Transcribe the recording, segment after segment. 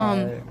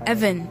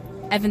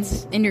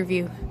Evan's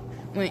interview.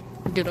 Wait,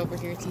 do it over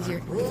here. It's easier.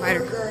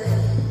 Quieter.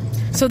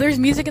 So there's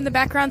music in the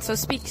background. So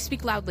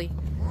speak loudly.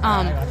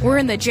 We're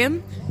in the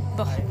gym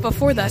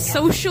before the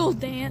social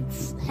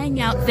dance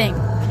hangout thing,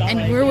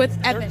 and we're with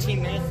Evan.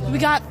 13 minutes. We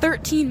got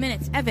 13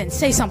 minutes. Evan,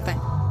 say something.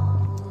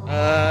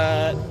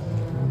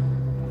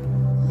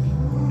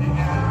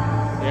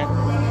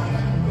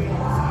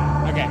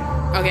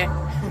 Yeah. Okay.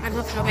 I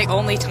love how they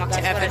only talk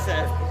to Evan. That's what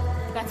I said.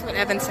 That's what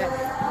Evan said.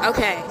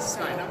 Okay. So.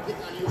 I'm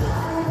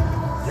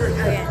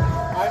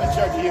in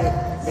charge of you.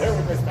 They're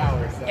with Miss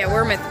Powers. So. Yeah,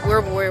 we're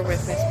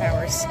with Miss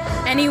Powers.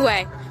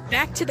 Anyway,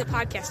 back to the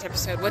podcast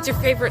episode. What's your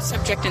favorite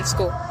subject in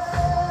school?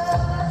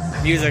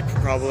 Music,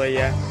 probably,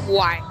 yeah.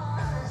 Why?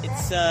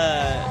 It's,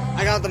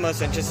 I got the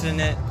most interest in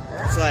it.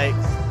 It's, like,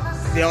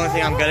 the only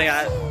thing I'm good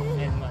at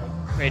in,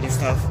 like, creating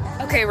stuff.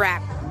 Okay,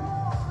 rap.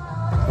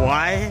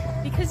 Why?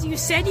 Because you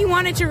said you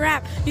wanted to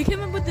rap. You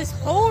came up with this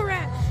whole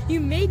rap. You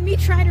made me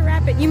try to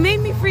rap it. You made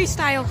me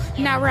freestyle.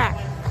 Now rap. I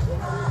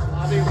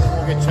think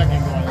we'll get checking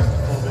going in a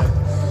little bit.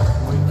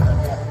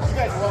 You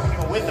guys are welcome to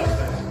go with us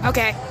then.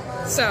 Okay,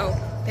 so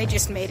they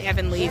just made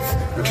Evan leave.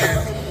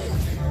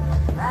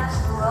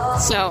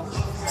 So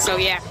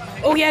yeah.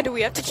 Oh yeah, do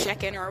we have to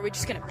check in or are we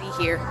just gonna be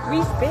here?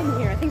 We've been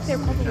here. I think they're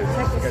probably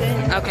checked us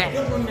in. I Okay.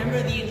 don't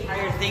remember the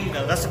entire thing,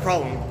 though. That's the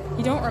problem.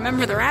 You don't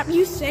remember the rap?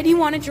 You said you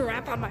wanted to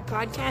rap on my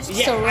podcast,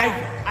 so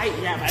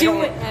rap.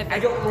 Do it, Evan. I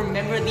don't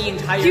remember the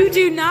entire You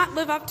do not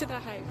live up to the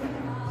hype.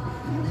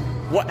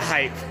 What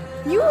hype?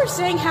 You were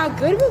saying how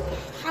good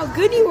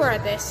you were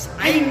at this.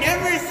 I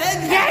never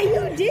said Yeah, that.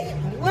 you did.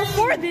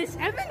 Before this,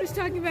 Evan was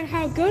talking about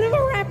how good of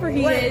a rapper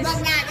he is.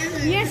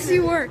 Yes,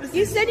 you were.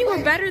 You said you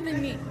were better than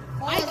me.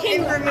 I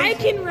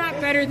can rap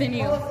better than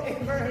you.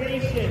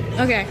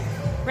 Okay.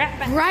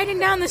 Riding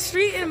down the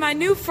street in my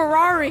new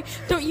Ferrari.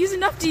 Don't use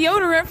enough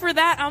deodorant for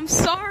that. I'm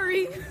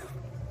sorry.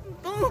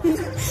 Boom.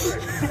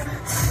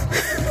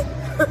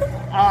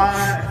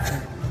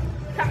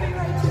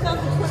 Copyright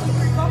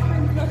 2023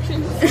 Kaufman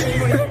Productions.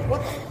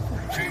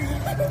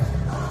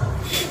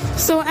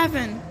 So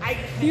Evan,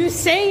 you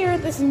say you're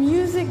this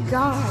music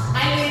god.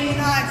 I did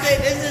not say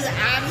this is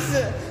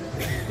absolute.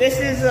 This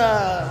is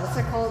what's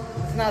it called?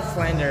 It's not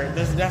slander.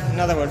 There's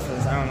another word for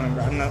this. I don't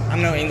remember.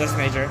 I'm no English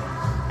major.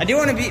 I do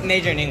want to be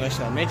major in English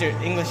though. Major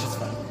English is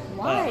fun.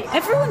 Why?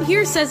 Everyone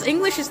here says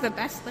English is the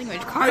best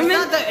language. Carmen?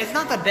 It's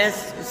not the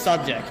best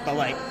subject, but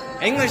like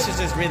English is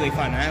just really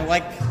fun. I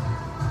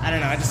don't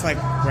know. I just like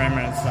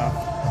grammar and stuff.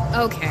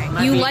 Okay.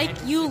 Might You be-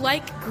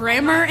 like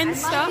grammar and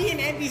stuff? Might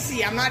be an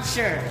NBC. I'm not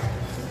sure.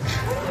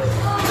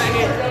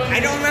 I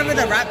don't remember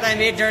the rap that I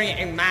made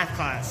in math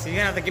class. You're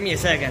gonna have to give me a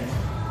second.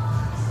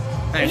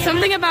 It's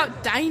something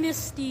about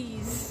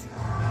dynasties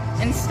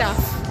and stuff.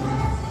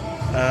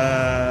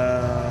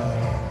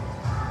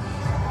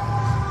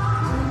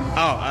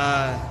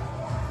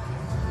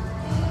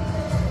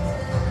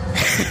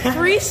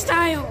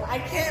 Freestyle. I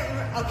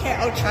can't. Okay,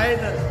 I'll try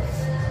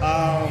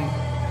to.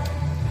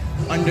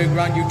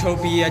 Underground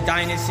utopia,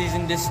 dynasties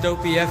and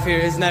dystopia. Fear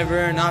is never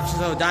an option,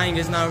 so dying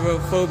is not real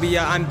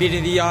phobia. I'm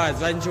beating the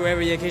odds, right into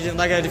every occasion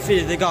like I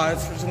defeated the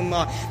gods.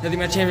 Nothing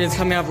my champions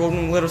coming out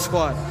rolling a little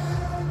squad.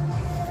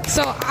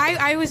 So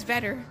I was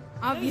better,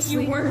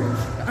 obviously. You were.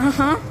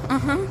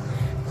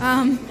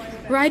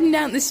 Riding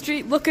down the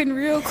street looking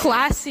real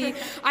classy.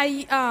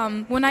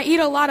 When I eat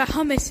a lot of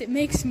hummus, it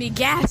makes me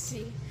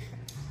gassy.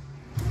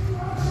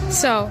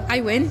 So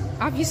I win,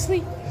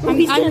 obviously.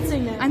 He's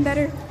dancing now. I'm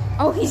better.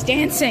 Oh, he's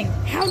dancing.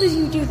 How did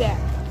you do that?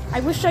 I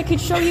wish I could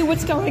show you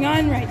what's going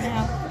on right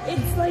now.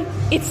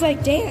 It's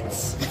like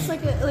dance. It's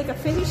like a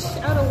fish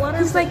out of water.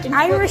 It's like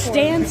Irish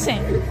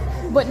dancing,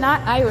 but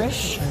not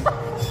Irish.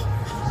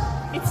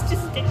 It's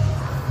just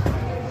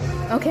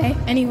dance. Okay,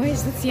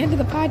 anyways, that's the end of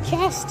the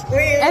podcast.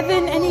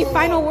 Evan, any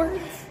final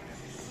words?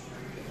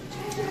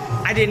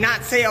 I did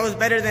not say I was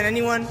better than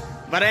anyone,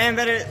 but I am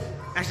better.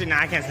 Actually, no,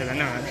 I can't say that.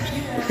 No.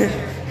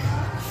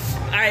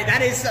 All right,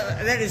 that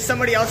is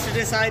somebody else to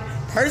decide.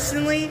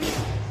 Personally,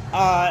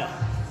 I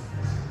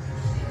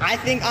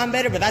think I'm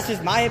better, but that's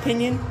just my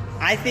opinion.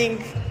 I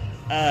think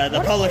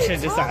the public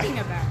should decide.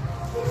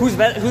 Who's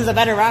a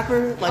better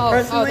rapper? Like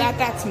personally,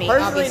 that's me.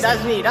 Personally,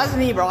 obviously. that's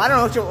me, bro. I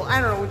don't know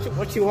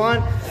what you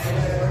want.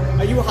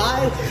 Are you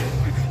high?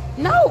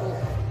 No.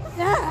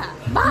 Yeah.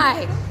 Bye.